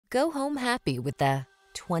Go home happy with the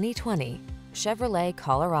 2020 Chevrolet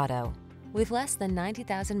Colorado. With less than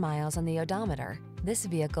 90,000 miles on the odometer, this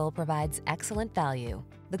vehicle provides excellent value.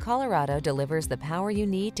 The Colorado delivers the power you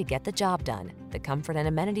need to get the job done, the comfort and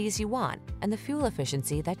amenities you want, and the fuel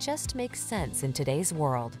efficiency that just makes sense in today's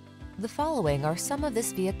world. The following are some of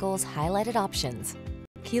this vehicle's highlighted options: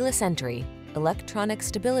 keyless entry, electronic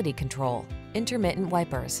stability control, intermittent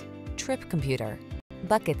wipers, trip computer,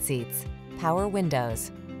 bucket seats, power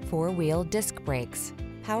windows, four-wheel disc brakes,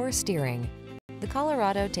 power steering. The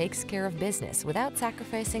Colorado takes care of business without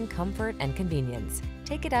sacrificing comfort and convenience.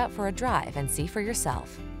 Take it out for a drive and see for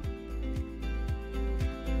yourself.